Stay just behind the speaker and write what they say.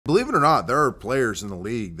believe it or not, there are players in the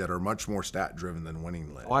league that are much more stat-driven than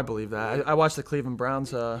winning lit. Oh, I believe that. I watched the Cleveland Browns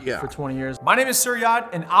for 20 years. My name is Sir Yacht,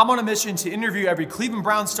 and I'm on a mission to interview every Cleveland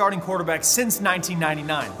Browns starting quarterback since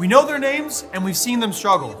 1999. We know their names, and we've seen them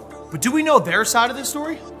struggle. But do we know their side of the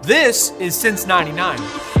story? This is since 99. Tied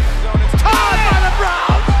by the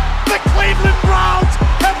Browns! The Cleveland Browns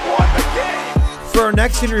have won the game! For our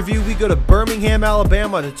next interview, we go to Birmingham,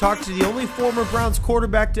 Alabama to talk to the only former Browns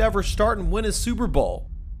quarterback to ever start and win a Super Bowl.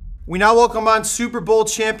 We now welcome on Super Bowl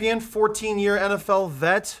champion, 14-year NFL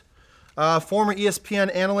vet, former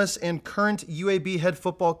ESPN analyst, and current UAB head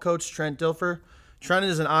football coach, Trent Dilfer. Trent, it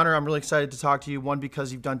is an honor. I'm really excited to talk to you, one,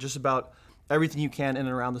 because you've done just about everything you can in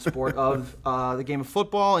and around the sport of the game of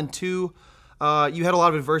football, and two, you had a lot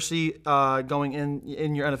of adversity going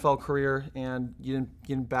in your NFL career, and you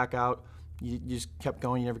didn't back out. You just kept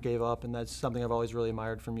going. You never gave up, and that's something I've always really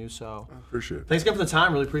admired from you. So I appreciate it. Thanks again for the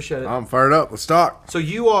time. Really appreciate it. I'm fired up. Let's talk. So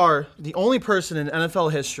you are the only person in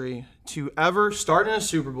NFL history to ever start in a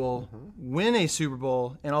Super Bowl, win a Super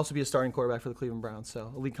Bowl, and also be a starting quarterback for the Cleveland Browns.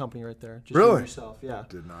 So elite company right there. Just Really? Yourself, yeah.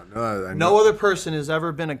 Did not know that. No other person has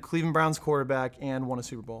ever been a Cleveland Browns quarterback and won a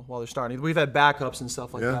Super Bowl while they're starting. We've had backups and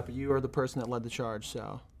stuff like that, but you are the person that led the charge.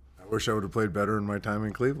 So I wish I would have played better in my time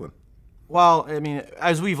in Cleveland. Well, I mean,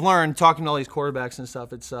 as we've learned, talking to all these quarterbacks and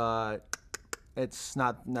stuff, it's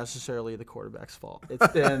not necessarily the quarterback's fault. It's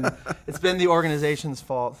been the organization's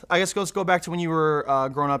fault. I guess let's go back to when you were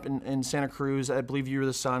growing up in Santa Cruz. I believe you were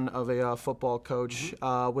the son of a football coach.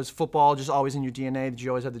 Was football just always in your DNA? Did you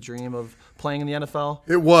always have the dream of playing in the NFL?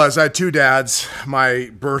 It was. I had two dads. My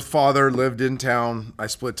birth father lived in town. I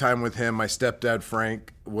split time with him. My stepdad,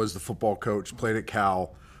 Frank, was the football coach, played at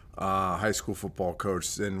Cal. High school football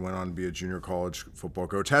coach, then went on to be a junior college football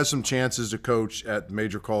coach. Has some chances to coach at the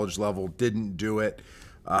major college level, didn't do it,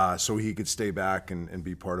 so he could stay back and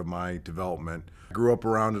be part of my development. I grew up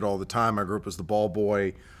around it all the time. I grew up as the ball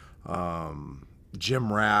boy,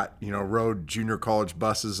 gym rat, rode junior college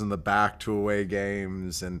buses in the back to away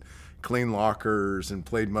games and clean lockers and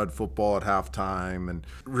played mud football at halftime. And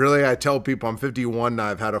really, I tell people I'm 51 and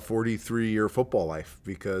I've had a 43-year football life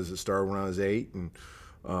because it started when I was 8 and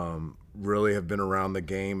really have been around the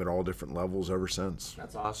game at all different levels ever since.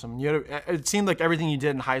 That's awesome. It seemed like everything you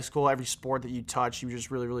did in high school, every sport that you touched, you were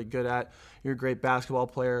just really, really good at. You're a great basketball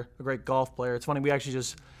player, a great golf player. It's funny, we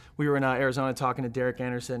were in Arizona talking to Derek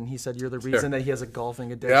Anderson, and he said you're the reason that he has a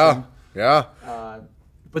golfing addiction. Yeah.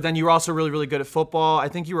 But then you were also really, really good at football. I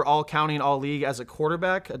think you were all counting all league as a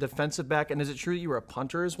quarterback, a defensive back, and is it true that you were a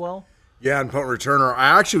punter as well? Yeah, and punt returner.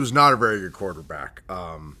 I actually was not a very good quarterback.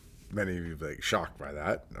 Many of you are shocked by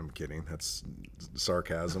that. I'm kidding. That's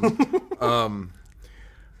sarcasm.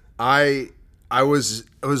 I was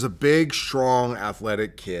a big, strong,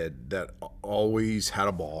 athletic kid that always had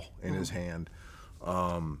a ball in his hand.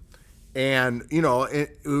 And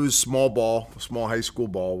it was small ball, small high school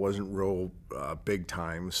ball, wasn't real big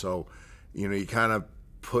time. So, you kind of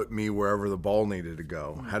put me wherever the ball needed to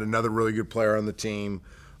go. Had another really good player on the team.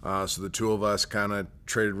 So the two of us kind of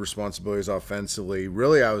traded responsibilities offensively.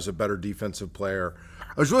 Really, I was a better defensive player.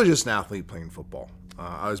 I was really just an athlete playing football.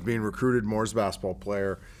 I was being recruited more as a basketball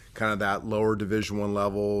player, kind of that lower Division I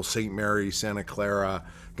level, St. Mary, Santa Clara,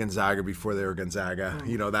 Gonzaga before they were Gonzaga,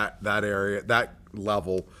 that area, that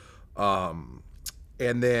level. But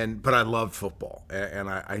I loved football, and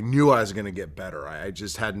I knew I was going to get better. I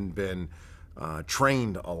just hadn't been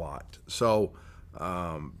trained a lot. So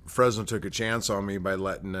Fresno took a chance on me by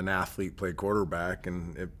letting an athlete play quarterback,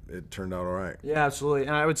 and it turned out all right. Yeah, absolutely.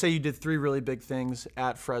 And I would say you did three really big things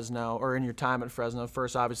at Fresno, or in your time at Fresno.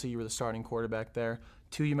 First, obviously, you were the starting quarterback there.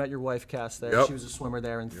 2, you met your wife, Cass, there. Yep. She was a swimmer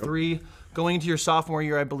there. And 3, going into your sophomore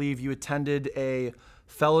year, I believe, you attended a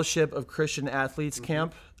Fellowship of Christian Athletes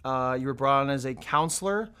camp. You were brought on as a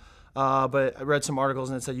counselor, but I read some articles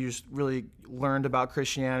and it said you just really learned about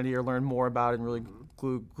Christianity or learned more about it and really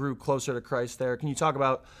grew closer to Christ there. Can you talk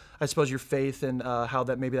about, I suppose, your faith and how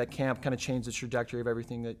that maybe that camp kind of changed the trajectory of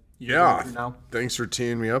everything that you're doing through now? Thanks for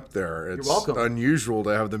teeing me up there. It's You're welcome. Unusual to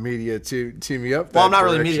have the media tee me up. Well, I'm not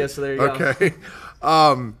really media, so there you go. Okay.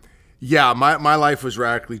 Yeah, my life was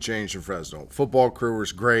radically changed in Fresno. Football career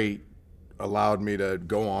was great. Allowed me to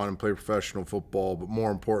go on and play professional football, but more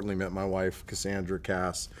importantly, met my wife, Cassandra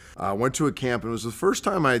Cass. Went to a camp, and it was the first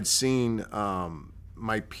time I'd seen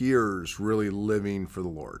my peers really living for the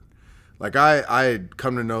Lord. Like I had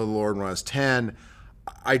come to know the Lord when I was 10.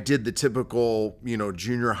 I did the typical,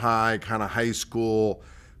 junior high, kind of high school,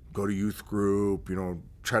 go to youth group,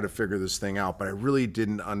 try to figure this thing out. But I really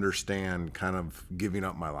didn't understand kind of giving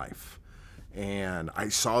up my life. And I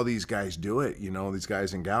saw these guys do it, these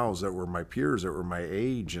guys and gals that were my peers, that were my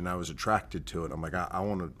age, and I was attracted to it. I'm like, I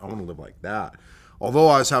want to live like that. Although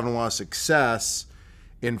I was having a lot of success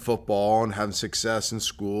in football and having success in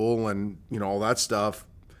school and, all that stuff,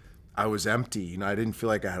 I was empty. I didn't feel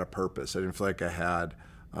like I had a purpose. I didn't feel like I had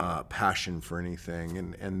passion for anything.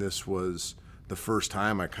 And this was the first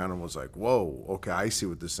time I kind of was like, whoa, okay, I see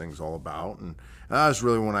what this thing's all about. And that was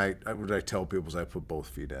really when what I tell people is I put both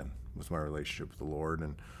feet in with my relationship with the Lord.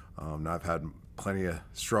 And now I've had plenty of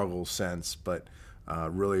struggles since, but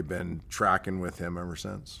really been tracking with him ever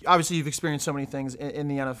since. Obviously, you've experienced so many things in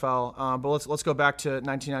the NFL, but let's go back to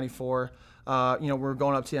 1994. We're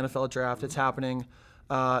going up to the NFL draft. It's happening.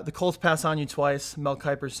 The Colts pass on you twice. Mel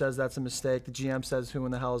Kiper says that's a mistake. The GM says, who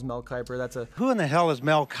in the hell is Mel Kiper? Who in the hell is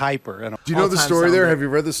Mel Kiper? Do you know the story there? Have you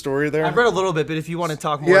read the story there? I've read a little bit, but if you want to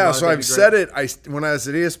talk more about it, so I've said it. When I was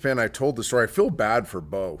at ESPN, I told the story. I feel bad for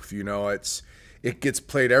both. It gets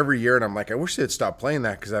played every year, and I'm like, I wish they'd stop playing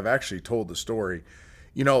that because I've actually told the story.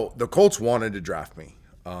 The Colts wanted to draft me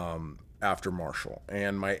after Marshall,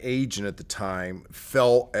 and my agent at the time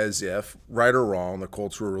felt as if, right or wrong, the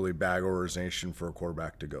Colts were a really bad organization for a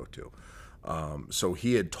quarterback to go to. So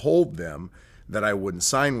he had told them that I wouldn't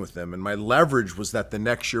sign with them, and my leverage was that the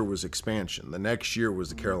next year was expansion. The next year was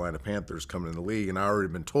the Carolina Panthers coming in the league, and I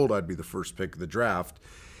already been told I'd be the first pick of the draft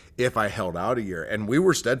if I held out a year. And we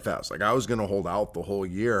were steadfast. Like, I was going to hold out the whole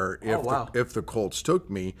year if the Colts took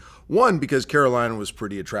me. One, because Carolina was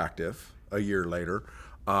pretty attractive a year later.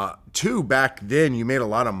 Two, back then you made a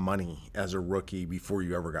lot of money as a rookie before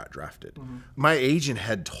you ever got drafted. My agent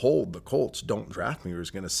had told the Colts, don't draft me, he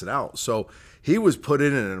was going to sit out. So he was put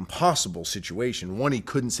in an impossible situation. One, he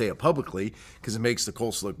couldn't say it publicly because it makes the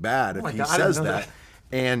Colts look bad if he says that.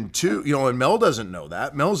 And two, and Mel doesn't know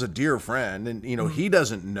that. Mel's a dear friend, and he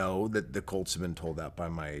doesn't know that the Colts have been told that by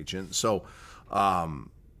my agent. So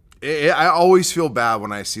I always feel bad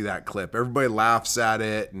when I see that clip. Everybody laughs at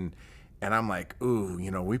it, and I'm like, ooh,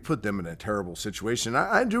 we put them in a terrible situation.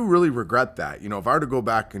 I do really regret that. If I were to go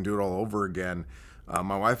back and do it all over again,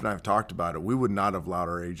 my wife and I have talked about it. We would not have allowed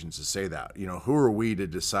our agents to say that. Who are we to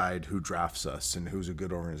decide who drafts us and who's a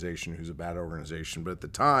good organization, who's a bad organization? But at the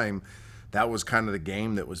time, that was kind of the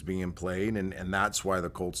game that was being played, and that's why the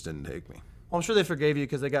Colts didn't take me. Well, I'm sure they forgave you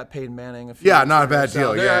because they got Peyton Manning. Not a bad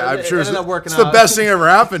deal. Yeah, I'm sure it's the best thing ever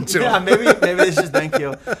happened to him. Maybe they should thank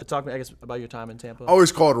you. Talk, I guess, about your time in Tampa. I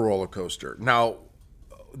always call it a roller coaster. Now,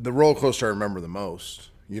 the roller coaster I remember the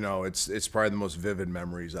most, it's probably the most vivid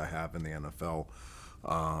memories I have in the NFL.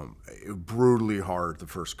 Brutally hard the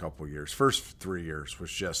first couple of years. First 3 years was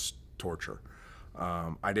just torture.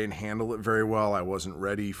 I didn't handle it very well. I wasn't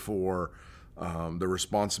ready for the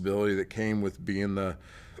responsibility that came with being the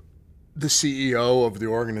CEO of the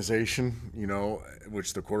organization,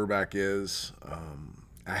 which the quarterback is.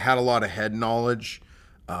 I had a lot of head knowledge,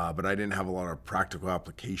 but I didn't have a lot of practical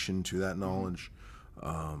application to that knowledge.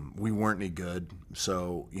 We weren't any good,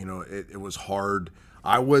 so it was hard.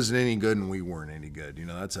 I wasn't any good, and we weren't any good.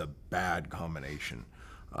 That's a bad combination.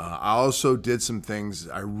 I also did some things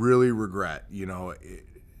I really regret.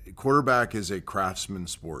 Quarterback is a craftsman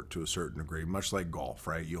sport to a certain degree, much like golf,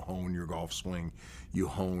 right? You hone your golf swing, you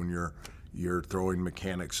hone your throwing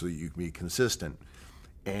mechanics so that you can be consistent.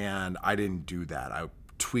 And I didn't do that. I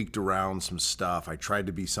tweaked around some stuff. I tried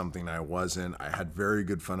to be something I wasn't. I had very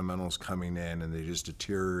good fundamentals coming in, and they just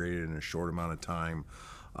deteriorated in a short amount of time.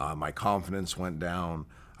 My confidence went down.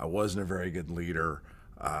 I wasn't a very good leader.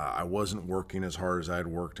 I wasn't working as hard as I had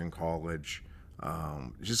worked in college.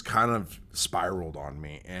 Just kind of spiraled on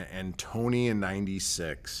me. And Tony in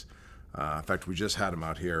 '96, in fact, we just had him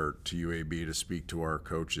out here to UAB to speak to our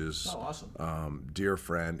coaches. Oh, awesome. Dear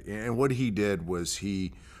friend. And what he did was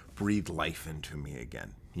he breathed life into me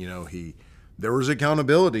again. There was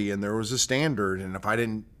accountability and there was a standard, and if I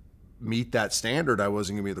didn't meet that standard, I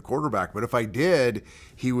wasn't going to be the quarterback. But if I did,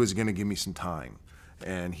 he was going to give me some time.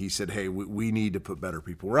 And he said, hey, we need to put better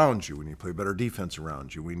people around you. We need to play better defense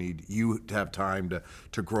around you. We need you to have time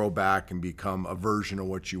to grow back and become a version of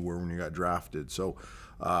what you were when you got drafted. So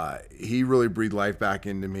he really breathed life back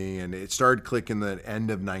into me, and it started clicking the end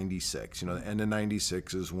of '96. The end of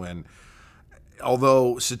 '96 is when,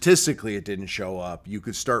 although statistically it didn't show up, you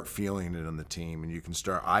could start feeling it on the team,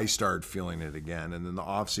 and I started feeling it again. And then the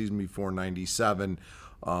offseason before '97,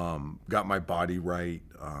 got my body right,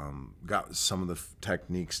 got some of the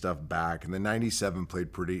technique stuff back, and then '97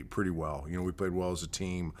 played pretty well. We played well as a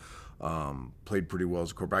team, played pretty well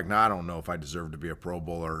as a quarterback. Now, I don't know if I deserve to be a Pro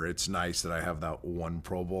Bowler. It's nice that I have that one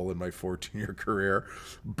Pro Bowl in my 14-year career,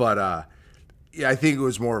 but Yeah, I think it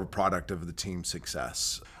was more of a product of the team's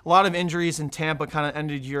success. A lot of injuries in Tampa kind of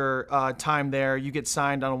ended your time there. You get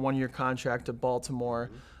signed on a 1-year contract to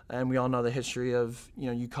Baltimore, and we all know the history of,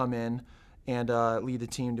 you come in and lead the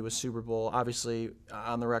team to a Super Bowl. Obviously,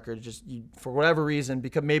 on the record, just for whatever reason,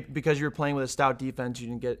 because you were playing with a stout defense, you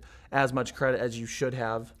didn't get as much credit as you should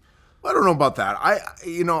have. I don't know about that.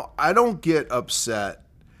 I don't get upset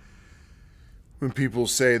when people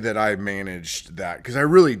say that I managed that, because I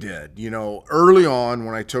really did. Early on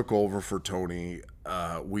when I took over for Tony,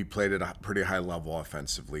 we played at a pretty high level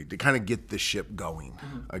offensively to kind of get the ship going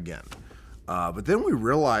again. But then we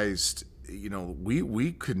realized,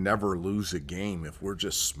 we could never lose a game if we're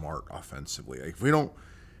just smart offensively. Like, if we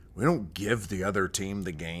don't give the other team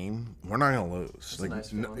the game, we're not going to lose.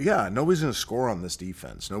 That's nice yeah, nobody's going to score on this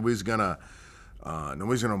defense. Nobody's going to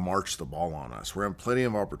march the ball on us. We're having plenty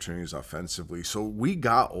of opportunities offensively. So we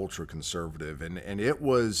got ultra conservative, and it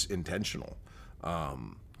was intentional.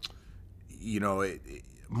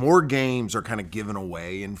 More games are kind of given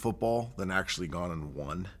away in football than actually gone and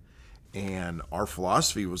won. And our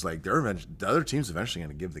philosophy was like, the other team's eventually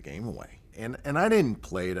going to give the game away. And I didn't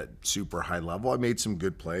play it at super high level. I made some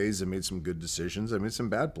good plays. I made some good decisions. I made some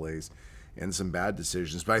bad plays and some bad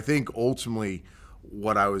decisions. But I think ultimately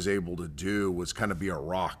what I was able to do was kind of be a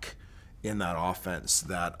rock in that offense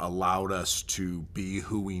that allowed us to be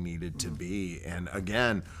who we needed to be. And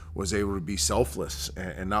again, was able to be selfless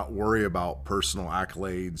and not worry about personal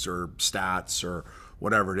accolades or stats or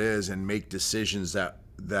whatever it is, and make decisions that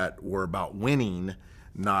were about winning,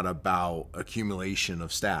 not about accumulation of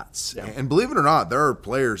stats. Yeah. And believe it or not, there are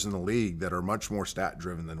players in the league that are much more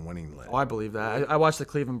stat-driven than winning. Oh, I believe that. I watched the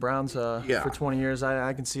Cleveland Browns for 20 years.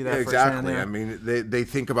 I can see that exactly. firsthand, yeah. I mean, they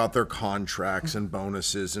think about their contracts and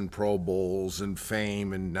bonuses and Pro Bowls and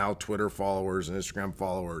fame and now Twitter followers and Instagram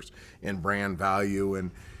followers and brand value.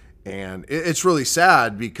 And it's really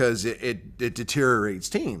sad because it deteriorates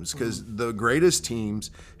teams, because the greatest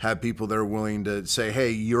teams have people that are willing to say,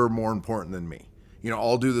 hey, you're more important than me.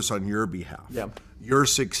 I'll do this on your behalf. Yep. Your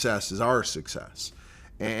success is our success.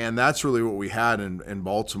 And that's really what we had in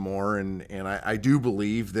Baltimore. And I do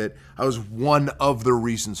believe that I was one of the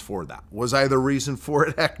reasons for that. Was I the reason for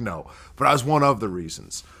it? Heck no. But I was one of the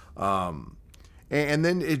reasons. And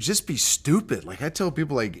then it'd just be stupid. Like, I tell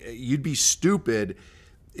people, like, you'd be stupid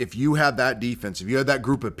if you had that defense, if you had that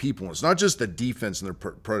group of people. It's not just the defense and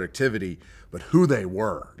their productivity, but who they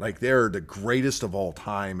were. Like, they're the greatest of all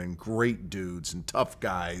time and great dudes and tough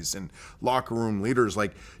guys and locker room leaders.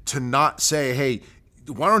 Like, to not say, hey,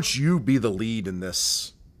 why don't you be the lead in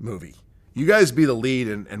this movie? You guys be the lead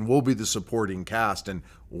and we'll be the supporting cast, and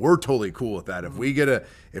we're totally cool with that. If we get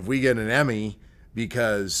an Emmy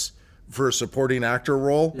for a supporting actor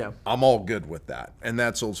role, yeah, I'm all good with that. And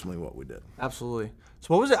that's ultimately what we did. Absolutely.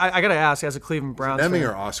 So what was it? I got to ask, as a Cleveland Browns fan. Emmy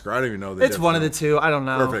or Oscar? I don't even know the It's one of the two. I don't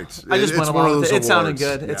know. Perfect. I just went along with it. It sounded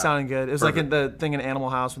good. Yeah. It sounded good. It was Perfect. like in the thing in Animal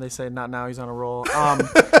House when they say, not now, he's on a roll.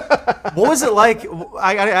 What was it like?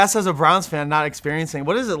 I got to ask, as a Browns fan, not experiencing,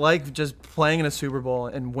 what is it like just playing in a Super Bowl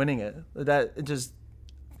and winning it?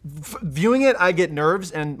 Viewing it, I get nerves,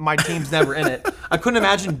 and my team's never in it. I couldn't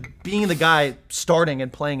imagine being the guy starting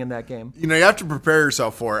and playing in that game. You have to prepare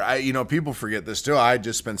yourself for it. People forget this too. I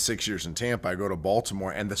just spent 6 years in Tampa. I go to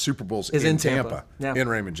Baltimore, and the Super Bowl's in Tampa. Yeah. In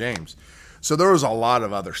Raymond James. So there was a lot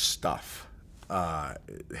of other stuff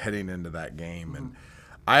heading into that game, and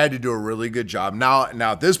I had to do a really good job. Now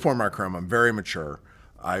at this point in my career, I'm very mature.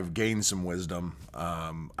 I've gained some wisdom.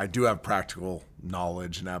 I do have practical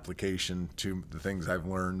knowledge and application to the things I've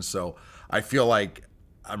learned. So I feel like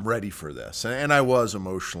I'm ready for this. And I was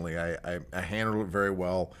emotionally. I handled it very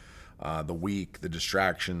well. The week, the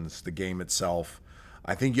distractions, the game itself.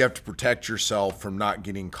 I think you have to protect yourself from not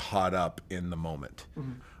getting caught up in the moment.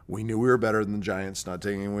 We knew we were better than the Giants, not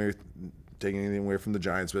taking anything away from the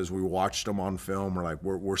Giants, but as we watched them on film, we're like,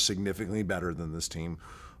 we're significantly better than this team.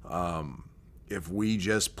 If we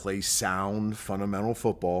just play sound, fundamental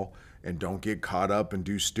football and don't get caught up and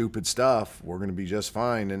do stupid stuff, we're going to be just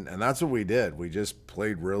fine. And that's what we did. We just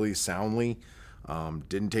played really soundly,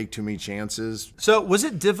 didn't take too many chances. So was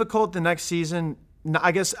it difficult the next season?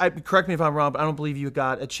 I guess, correct me if I'm wrong, but I don't believe you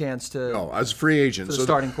got a chance to. No, I was a free agent. For the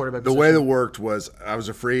starting quarterback The way that worked was I was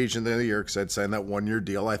a free agent at the end of the year because I'd signed that 1-year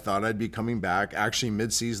deal. I thought I'd be coming back. Actually,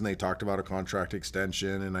 mid-season, they talked about a contract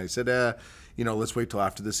extension, and I said, let's wait till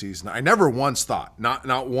after the season. I never once thought,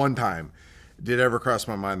 not one time, did it ever cross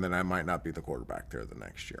my mind that I might not be the quarterback there the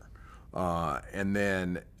next year. And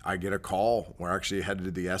then I get a call. We're actually headed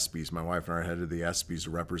to the ESPYs. My wife and I are headed to the ESPYs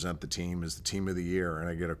to represent the team as the team of the year. And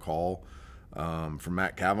I get a call from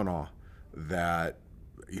Matt Cavanaugh that,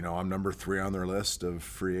 I'm number 3 on their list of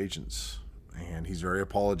free agents and he's very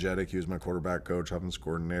apologetic. He was my quarterback coach, offense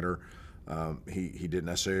coordinator. He didn't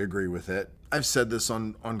necessarily agree with it. I've said this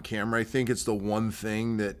on camera. I think it's the one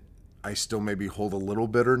thing that I still maybe hold a little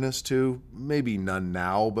bitterness to. Maybe none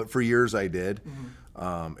now, but for years I did.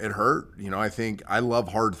 It hurt. You know, I think I love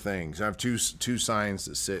hard things. I have two signs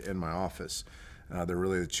that sit in my office. They're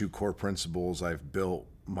really the two core principles I've built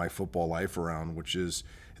my football life around, which is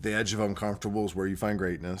at the edge of uncomfortable is where you find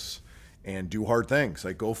greatness, and do hard things.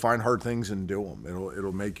 Like, go find hard things and do them.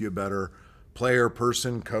 It'll make you a better player,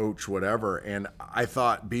 person, coach, whatever. And I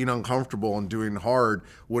thought being uncomfortable and doing hard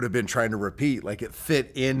would have been trying to repeat. Like, it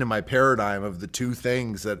fit into my paradigm of the two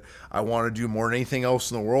things that I want to do more than anything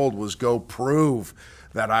else in the world was go prove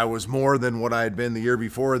that I was more than what I had been the year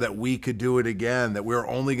before, that we could do it again, that we were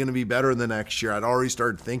only going to be better the next year. I'd already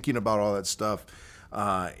started thinking about all that stuff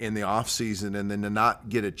in the off season, and then to not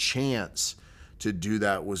get a chance to do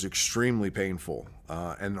that was extremely painful.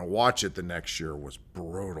 And to watch it the next year was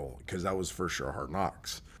brutal, because that was for sure Hard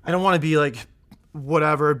Knocks. I don't want to be like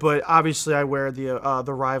whatever, but obviously I wear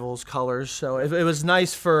the Rivals colors, so it was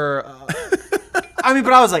nice for. I mean,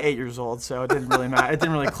 but I was like 8 years old, so it didn't really matter. It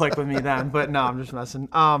didn't really click with me then. But no, I'm just messing.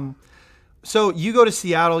 So you go to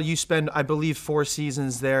Seattle. You spend, I believe, 4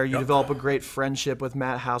 seasons there. You develop a great friendship with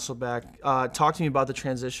Matt Hasselbeck. Talk to me about the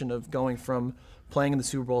transition of going from playing in the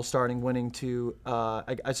Super Bowl, starting winning, to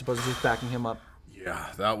I suppose just backing him up. Yeah,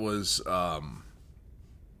 that was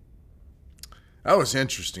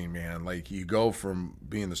interesting, man. Like, you go from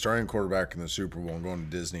being the starting quarterback in the Super Bowl and going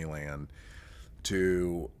to Disneyland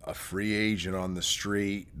to a free agent on the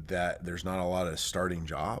street that there's not a lot of starting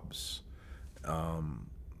jobs.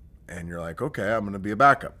 And you're like, okay, I'm going to be a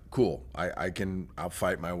backup. Cool. I'll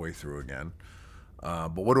fight my way through again.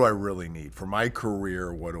 But what do I really need for my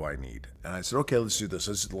career? What do I need? And I said, okay, let's do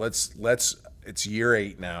this. Let's it's year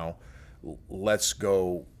 8 now. Let's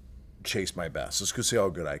go chase my best. Let's go see how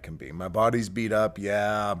good I can be. My body's beat up.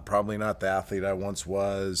 Yeah, I'm probably not the athlete I once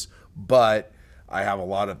was, but I have a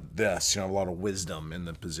lot of this, a lot of wisdom in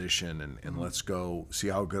the position, and let's go see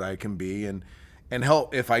how good I can be, and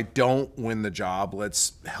help. If I don't win the job,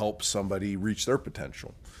 let's help somebody reach their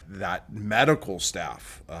potential. That medical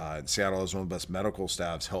staff in Seattle is one of the best medical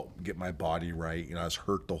staffs, helped get my body right. I was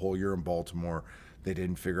hurt the whole year in Baltimore. They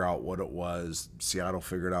didn't figure out what it was. Seattle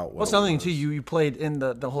figured out what it was. Well, something too. You played in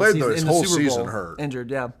the whole season. In the whole Super season Bowl, hurt.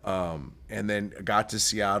 Injured, yeah. And then got to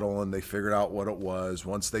Seattle, and they figured out what it was.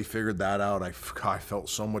 Once they figured that out, I felt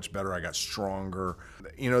so much better. I got stronger.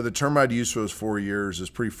 The term I'd use for those 4 years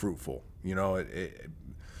is pretty fruitful.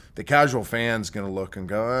 The casual fan's going to look and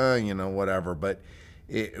go, whatever. But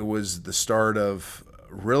it was the start of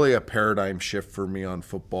really a paradigm shift for me on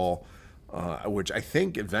football, which I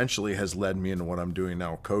think eventually has led me into what I'm doing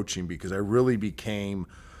now, coaching, because I really became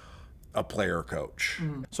a player coach.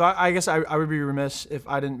 So I guess I would be remiss if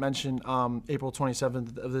I didn't mention April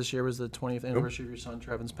 27th of this year was the 20th anniversary of your son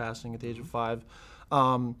Trevin's passing at the age of 5.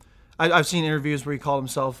 I've seen interviews where he called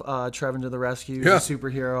himself Trevin to the rescue. He's a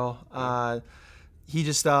superhero. He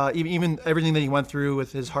just even everything that he went through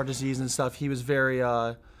with his heart disease and stuff, he was very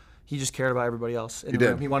he just cared about everybody else in the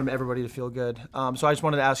room. He wanted everybody to feel good. So I just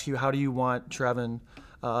wanted to ask you, how do you want Trevin?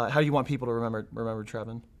 How do you want people to remember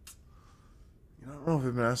Trevin? I don't know if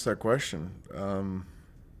I've been asked that question.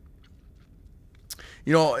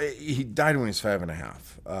 He died when he was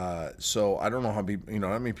 5.5. So I don't know how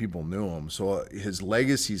many people knew him. So his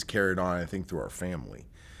legacy's carried on, I think, through our family.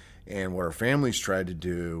 And what our family's tried to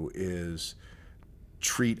do is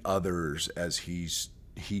treat others as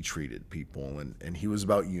he treated people, and he was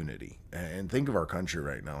about unity. And think of our country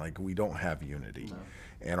right now, like, we don't have unity. No.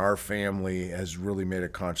 And our family has really made a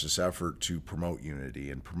conscious effort to promote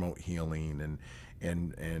unity and promote healing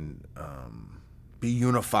and be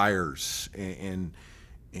unifiers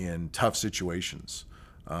in tough situations,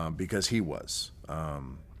 because he was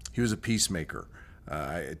a peacemaker.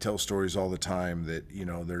 I tell stories all the time that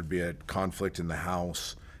there'd be a conflict in the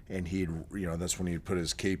house, and that's when he'd put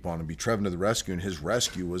his cape on and be Trevin to the rescue, and his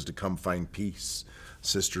rescue was to come find peace.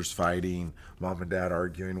 Sisters fighting, mom and dad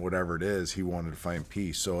arguing, whatever it is, he wanted to find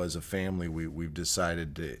peace. So as a family, we've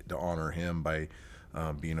decided to honor him by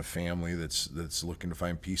being a family that's looking to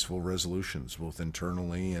find peaceful resolutions, both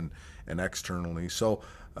internally and externally. So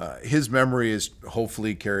his memory is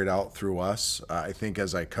hopefully carried out through us. I think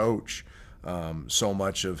as I coach, so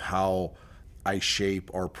much of how I shape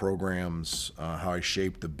our programs, how I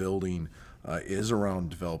shape the building, is around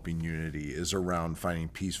developing unity, is around finding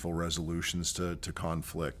peaceful resolutions to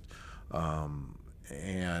conflict,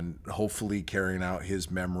 and hopefully carrying out his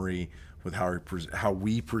memory with how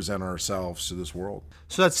we present ourselves to this world.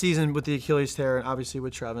 So that season with the Achilles tear, and obviously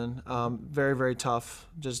with Trevin, very, very tough,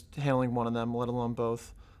 just handling one of them, let alone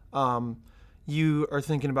both. You are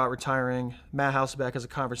thinking about retiring. Matt Hasselbeck has a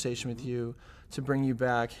conversation with you to bring you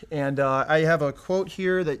back. And I have a quote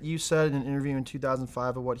here that you said in an interview in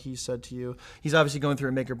 2005 of what he said to you. He's obviously going through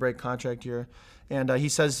a make-or-break contract year. And he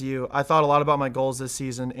says to you, "I thought a lot about my goals this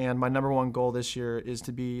season, and my number one goal this year is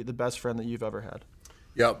to be the best friend that you've ever had."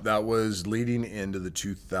 Yep, that was leading into the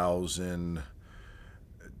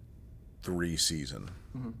 2003 season.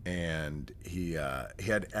 And he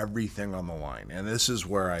had everything on the line. And this is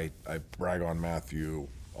where I brag on Matthew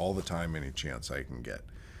all the time, any chance I can get.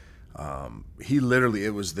 He literally,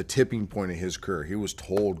 it was the tipping point of his career. He was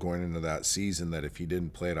told going into that season that if he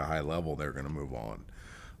didn't play at a high level, they were going to move on.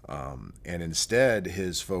 And instead,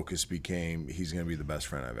 his focus became, he's going to be the best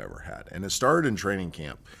friend I've ever had. And it started in training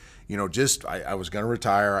camp. You know, I was going to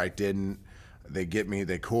retire. I didn't. They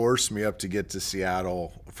coerced me up to get to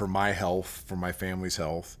Seattle for my health, for my family's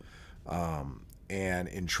health. And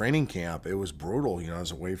in training camp, it was brutal. You know, I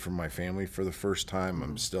was away from my family for the first time. I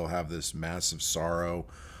still have this massive sorrow.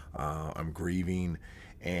 I'm grieving.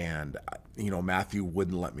 And, you know, Matthew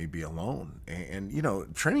wouldn't let me be alone. And you know,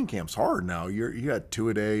 training camp's hard now. You got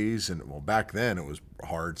 2-a-days. And, well, back then it was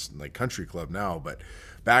hard, like country club now. But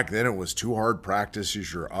back then it was 2 hard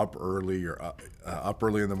practices. You're up early. You're up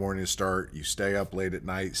early in the morning to start. You stay up late at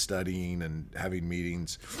night studying and having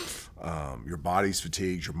meetings. Your body's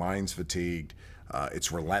fatigued. Your mind's fatigued.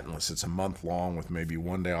 It's relentless. It's a month long with maybe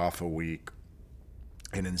 1 day off a week.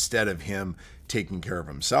 And instead of him taking care of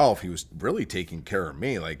himself, he was really taking care of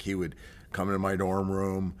me. Like, he would come into my dorm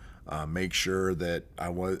room, make sure that I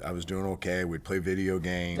was doing okay. We'd play video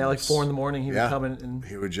games. Yeah, like 4 in the morning, he would come in and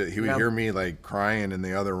he would hear me like crying in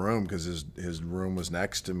the other room because his room was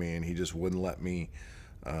next to me, and he just wouldn't let me.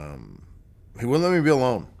 He wouldn't let me be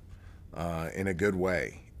alone in a good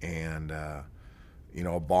way, and you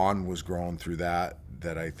know, a bond was growing through that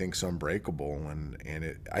I think's unbreakable,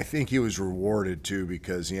 and I think he was rewarded too,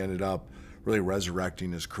 because he ended up really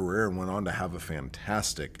resurrecting his career and went on to have a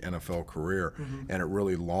fantastic NFL career. And it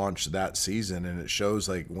really launched that season. And it shows,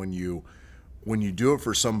 like, when you do it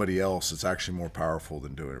for somebody else, it's actually more powerful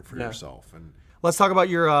than doing it for yourself. And let's talk about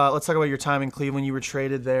your time in Cleveland. You were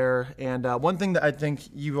traded there, and one thing that I think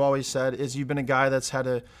you've always said is you've been a guy that's had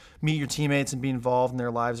to meet your teammates and be involved in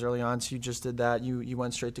their lives early on. So you just did that. You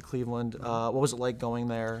went straight to Cleveland. What was it like going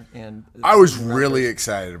there? And I was really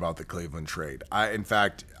excited about the Cleveland trade. In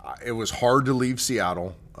fact, it was hard to leave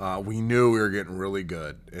Seattle. We knew we were getting really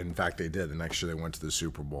good. In fact, they did. The next year they went to the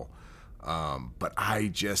Super Bowl. But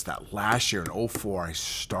that last year in 2004, I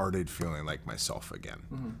started feeling like myself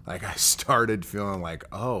again. Like, I started feeling like,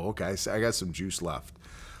 oh, okay, I got some juice left.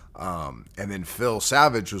 And then Phil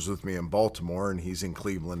Savage was with me in Baltimore, and he's in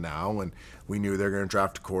Cleveland now, and we knew they were going to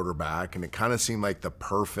draft a quarterback, and it kind of seemed like the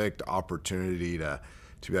perfect opportunity to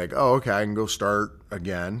be like, oh, okay, I can go start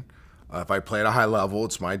again. If I play at a high level,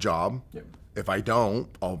 it's my job. Yep. If I don't,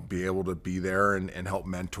 I'll be able to be there and help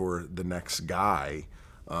mentor the next guy.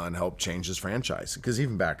 And help change his franchise, because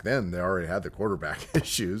even back then they already had the quarterback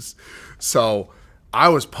issues. So I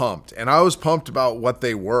was pumped, and I was pumped about what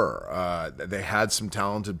they were. They had some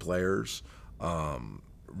talented players.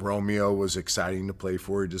 Romeo was exciting to play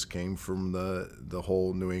for. He just came from the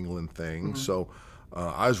whole New England thing. So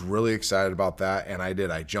I was really excited about that, and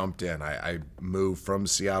I jumped in. I moved from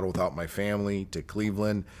Seattle without my family to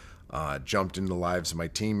Cleveland, jumped into the lives of my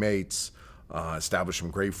teammates, established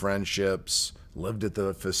some great friendships, lived at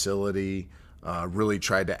the facility, really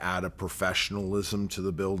tried to add a professionalism to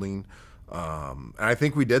the building. And I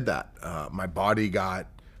think we did that. My body I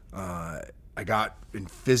got in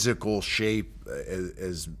physical shape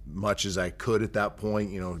as much as I could at that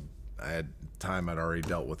point. You know, I'd already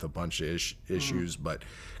dealt with a bunch of issues, but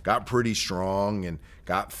got pretty strong and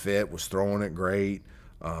got fit, was throwing it great.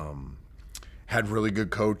 Had really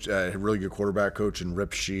good quarterback coach in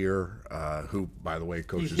Rip Shear, who, by the way,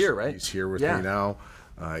 coaches. He's here, right? He's here with me now,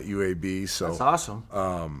 at UAB. So that's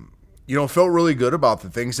awesome. You know, felt really good about the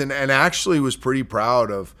things, and actually was pretty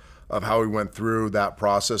proud of how we went through that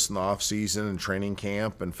process in the off season and training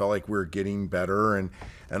camp, and felt like we were getting better. And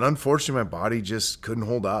unfortunately, my body just couldn't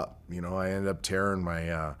hold up. You know, I ended up tearing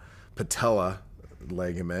my patella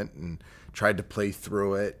ligament and tried to play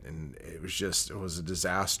through it, and it was a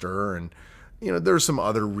disaster. And you know, there's some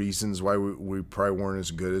other reasons why we probably weren't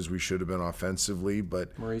as good as we should have been offensively,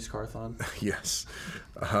 but Maurice Carthon. Yes,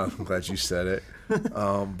 I'm glad you said it.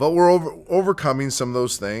 But we're overcoming some of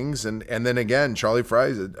those things, and then again, Charlie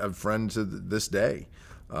Fry's a friend to this day.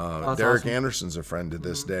 Derek awesome. Anderson's a friend to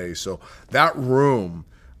this day. So that room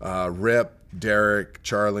Rip, Derek,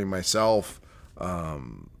 Charlie, myself,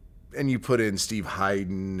 and you put in Steve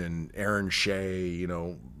Hayden and Aaron Shea, you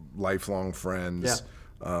know, lifelong friends.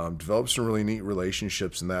 Developed some really neat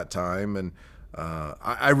relationships in that time, and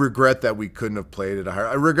I regret that we couldn't have played at a higher.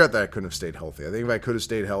 I regret that I couldn't have stayed healthy. I think if I could have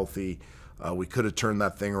stayed healthy, we could have turned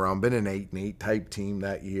that thing around, been an 8-8 type team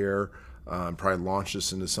that year, and probably launched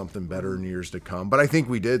us into something better in years to come. But I think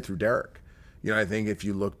we did through Derek. You know, I think if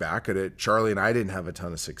you look back at it, Charlie and I didn't have a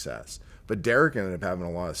ton of success, but Derek ended up having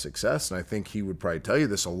a lot of success, and I think he would probably tell you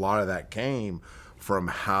this. A lot of that came from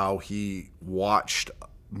how he watched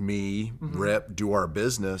me, Rip, do our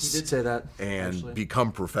business. He did say that, and actually.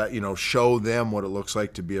 Become show them what it looks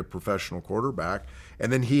like to be a professional quarterback.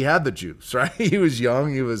 And then he had the juice, right? He was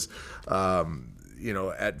young, he was,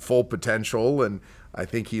 at full potential, and I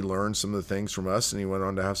think he learned some of the things from us, and he went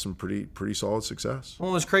on to have some pretty solid success.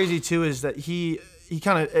 Well, what's crazy too is that he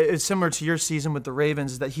kind of, it's similar to your season with the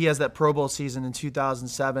Ravens, is that he has that Pro Bowl season in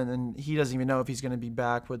 2007, and he doesn't even know if he's going to be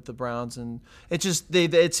back with the Browns. And it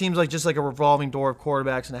seems like just like a revolving door of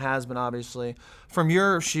quarterbacks, and it has been, obviously. From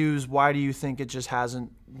your shoes, why do you think it just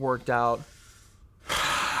hasn't worked out?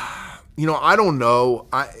 You know, I don't know.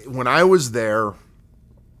 When I was there,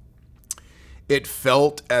 it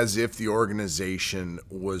felt as if the organization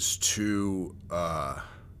was too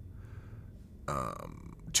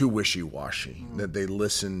wishy-washy, that they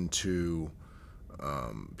listened to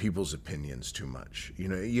people's opinions too much. You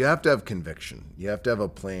know, you have to have conviction. You have to have a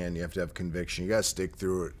plan. You have to have conviction. You got to stick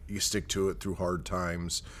through it. You stick to it through hard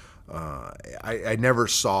times. I never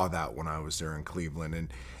saw that when I was there in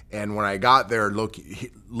Cleveland. And when I got there,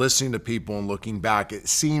 listening to people and looking back, it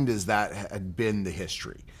seemed as that had been the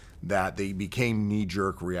history, that they became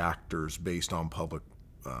knee-jerk reactors based on public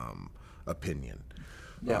opinion.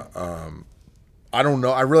 Yeah. I don't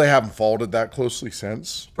know. I really haven't followed it that closely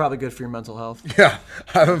since. Probably good for your mental health. Yeah,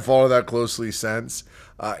 I haven't followed that closely since.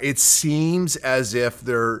 It seems as if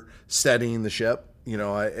they're steadying the ship. You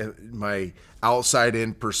know, my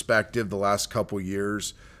outside-in perspective the last couple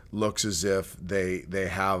years looks as if they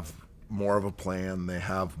have more of a plan. They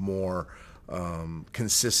have more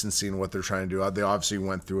consistency in what they're trying to do. They obviously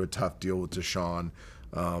went through a tough deal with Deshaun,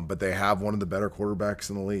 but they have one of the better quarterbacks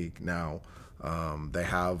in the league now. They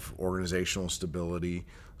have organizational stability.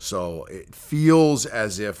 So it feels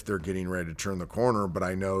as if they're getting ready to turn the corner, but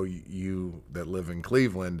I know you that live in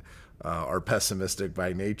Cleveland are pessimistic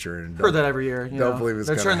by nature. And Heard that every year. Don't believe it's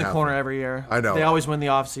They're gonna turning the happen. corner every year. I know. They always win the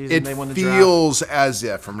offseason. They win the It draft. feels as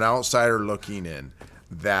if, from an outsider looking in,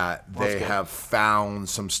 that they have found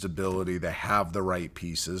some stability. They have the right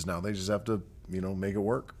pieces. Now they just have to, make it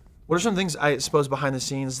work. What are some things, I suppose, behind the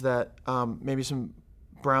scenes that maybe some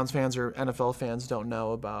Browns fans or NFL fans don't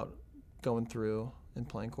know about going through and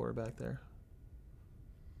playing quarterback there?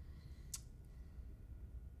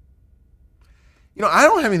 I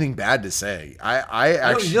don't have anything bad to say. I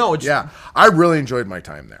actually, it's I really enjoyed my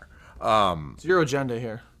time there. Zero agenda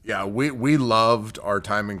here. Yeah, we loved our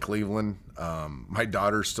time in Cleveland. My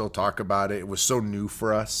daughters still talk about it. It was so new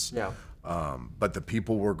for us. Yeah. But the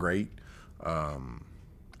people were great.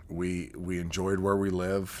 We enjoyed where we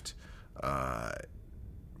lived.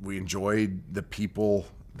 We enjoyed the people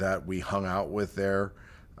that we hung out with there.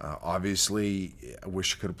 Obviously, I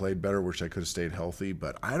wish I could have played better. Wish I could have stayed healthy.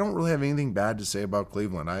 But I don't really have anything bad to say about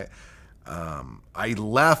Cleveland. I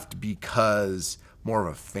left because more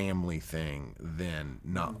of a family thing than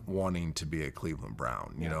not wanting to be a Cleveland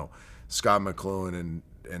Brown. You know, Scott McLuhan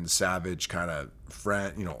and Savage kind of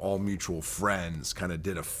all mutual friends kind of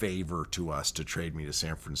did a favor to us to trade me to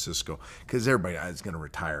San Francisco because everybody was going to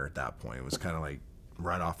retire at that point. It was kind of like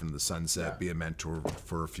right off into the sunset, be a mentor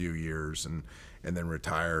for a few years and then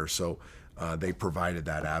retire. So they provided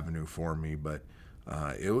that avenue for me. But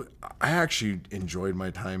I actually enjoyed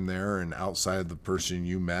my time there, and outside of the person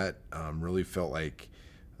you met, really felt like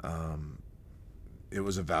it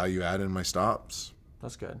was a value add in my stops.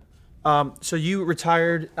 That's good. So you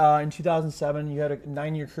retired in 2007. You had a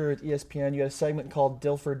 9-year career at ESPN. You had a segment called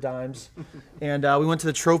Dilfer Dimes. And we went to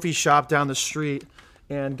the trophy shop down the street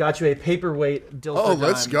and got you a paperweight Dilfer dime. Oh,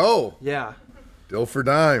 let's go. Yeah. Dilfer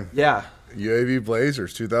dime. Yeah. UAV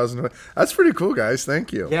Blazers 2000. That's pretty cool, guys.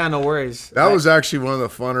 Thank you. Yeah, no worries. That was actually one of the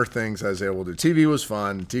funner things I was able to do. TV was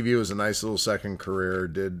fun. TV was a nice little second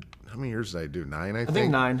career. How many years did I do? 9, I think? I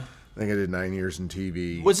think 9. I think I did 9 years in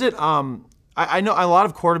TV. Was it I know a lot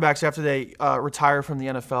of quarterbacks after they retire from the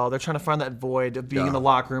NFL, they're trying to find that void of being in the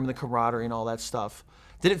locker room, the camaraderie, and all that stuff.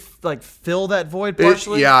 Did it fill that void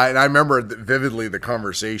partially? Yeah, and I remember vividly the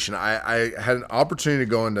conversation. I had an opportunity to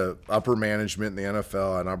go into upper management in the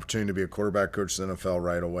NFL, an opportunity to be a quarterback coach in the NFL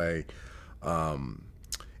right away. And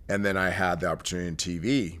And then I had the opportunity in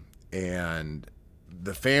TV, and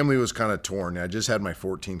the family was kind of torn. I just had my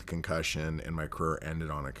 14th concussion, and my career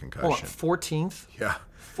ended on a concussion. Hold on, 14th? Yeah.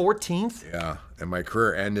 14th? Yeah, and my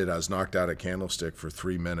career ended. I was knocked out at Candlestick for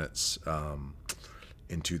 3 minutes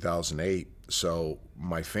in 2008. So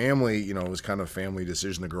my family, it was kind of a family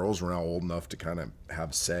decision. The girls were now old enough to kind of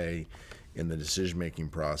have say in the decision-making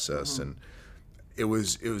process, and it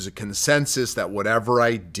was a consensus that whatever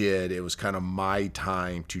I did, it was kind of my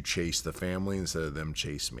time to chase the family instead of them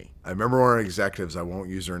chase me. I remember one of our executives, I won't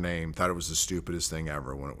use her name, thought it was the stupidest thing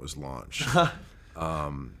ever when it was launched.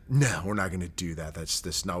 No, we're not going to do that.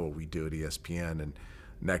 That's not what we do at ESPN. And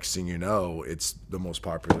next thing you know, it's the most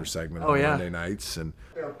popular segment on Monday nights. And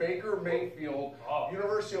Baker Mayfield,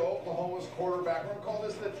 University of Oklahoma's quarterback. We're going to call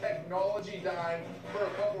this the technology dime for a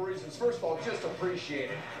couple reasons. First of all, just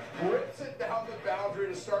appreciate it. Rips it down the boundary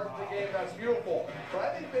to start the game. That's beautiful. But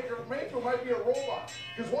I think Baker Mayfield might be a robot.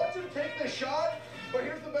 Because watch him take the shot, but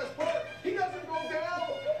here's the best part. He doesn't go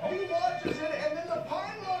down. He watches it, and then the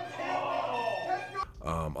pylon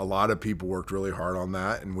a lot of people worked really hard on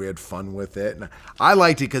that, and we had fun with it. And I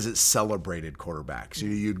liked it because it celebrated quarterbacks.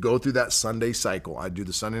 You'd go through that Sunday cycle. I'd do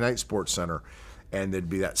the Sunday Night Sports Center, and there'd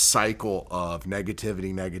be that cycle of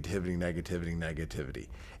negativity, negativity, negativity, negativity.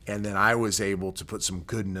 And then I was able to put some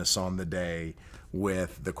goodness on the day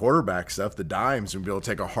with the quarterback stuff, the dimes, and be able to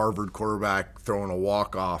take a Harvard quarterback throwing a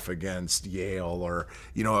walk-off against Yale, or,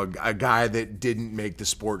 a guy that didn't make the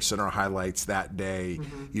Sports Center highlights that day,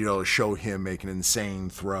 show him make an insane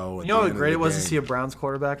throw. You know how great it was to see a Browns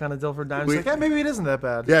quarterback on a Dilfer dime? It's like, maybe it isn't that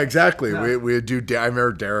bad. Yeah, exactly. Yeah. We would do, I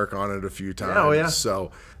remember Derek on it a few times. Oh, yeah.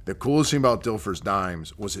 So the coolest thing about Dilfer's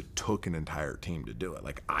dimes was it took an entire team to do it.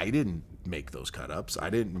 Like, I didn't make those cut-ups. I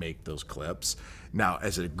didn't make those clips. Now,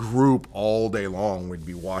 as a group all day long, we'd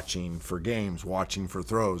be watching for games, watching for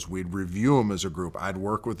throws. We'd review them as a group. I'd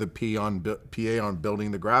work with the PA on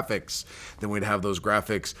building the graphics. Then we'd have those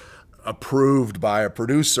graphics approved by a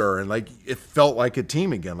producer, and it felt like a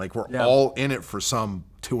team again. Like we're all in it for some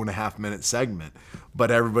 2.5-minute segment,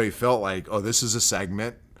 but everybody felt like, oh, this is a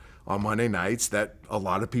segment on Monday nights that a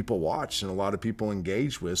lot of people watch and a lot of people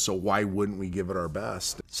engage with, so why wouldn't we give it our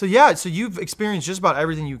best? So you've experienced just about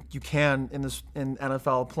everything you can in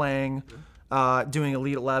NFL, playing, doing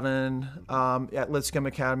Elite 11, at Lipscomb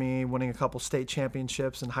Academy, winning a couple state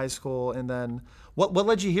championships in high school, and then what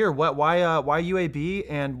led you here? Why UAB,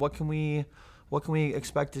 and what can we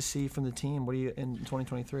expect to see from the team? What do you in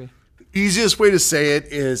 2023? Easiest way to say it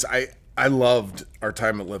is I loved our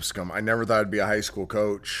time at Lipscomb. I never thought I'd be a high school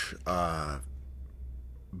coach,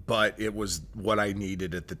 but it was what I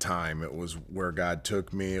needed at the time. It was where God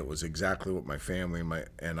took me. It was exactly what my family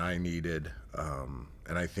and I needed,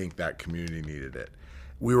 and I think that community needed it.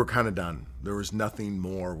 We were kind of done. There was nothing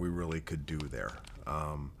more we really could do there.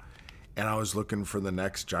 And I was looking for the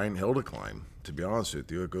next giant hill to climb, to be honest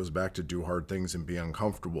with you. It goes back to do hard things and be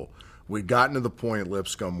uncomfortable. We'd gotten to the point at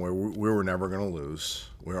Lipscomb where we were never going to lose.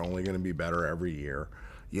 We were only going to be better every year.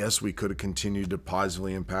 Yes, we could have continued to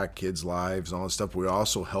positively impact kids' lives and all that stuff, but we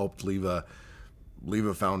also helped leave a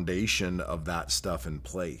foundation of that stuff in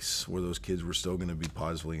place where those kids were still going to be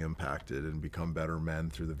positively impacted and become better men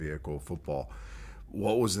through the vehicle of football.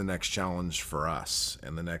 What was the next challenge for us?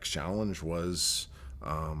 And the next challenge was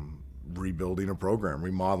rebuilding a program,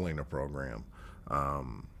 remodeling a program.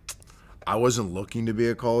 I wasn't looking to be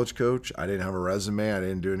a college coach. I didn't have a resume. I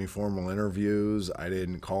didn't do any formal interviews. I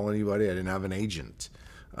didn't call anybody. I didn't have an agent.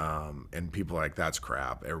 And people are like, that's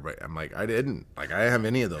crap. Everybody, I'm like, I didn't have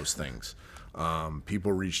any of those things.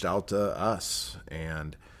 People reached out to us.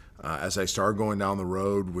 And as I started going down the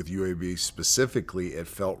road with UAB specifically, it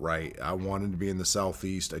felt right. I wanted to be in the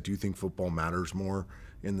Southeast. I do think football matters more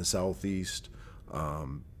in the Southeast.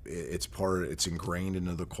 It's ingrained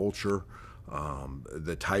into the culture.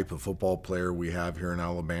 The type of football player we have here in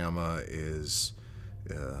Alabama is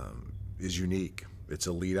unique. It's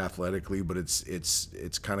elite athletically, but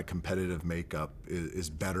it's kind of competitive makeup is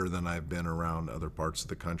better than I've been around other parts of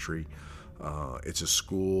the country. It's a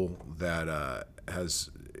school that has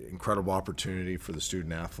incredible opportunity for the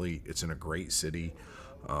student athlete. It's in a great city,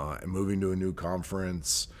 and moving to a new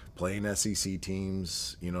conference, playing SEC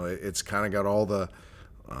teams. It's kind of got all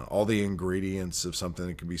the ingredients of something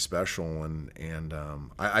that can be special, and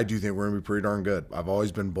I do think we're going to be pretty darn good. I've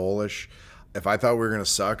always been bullish. If I thought we were going to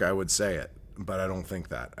suck, I would say it, but I don't think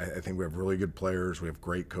that. I think we have really good players. We have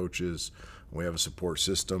great coaches. We have a support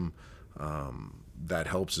system that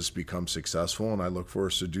helps us become successful, and I look for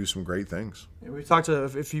us to do some great things. We've talked to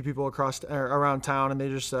a few people around town, and they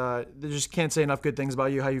just can't say enough good things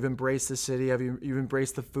about you. How you've embraced the city, you've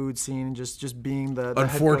embraced the food scene, and just being the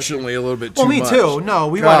unfortunately head coach. a little bit too much. Well, me too. No,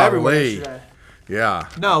 we went everywhere yesterday. Yeah.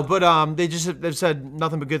 No, but they've said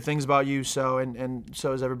nothing but good things about you. So and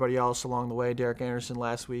so has everybody else along the way. Derek Anderson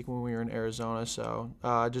last week when we were in Arizona. So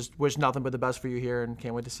just wish nothing but the best for you here, and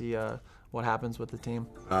can't wait to see what happens with the team.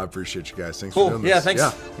 I appreciate you guys. Thanks Cool. for doing this. Yeah, thanks. Yeah,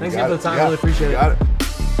 Thanks again for the time. Really appreciate it. Got it.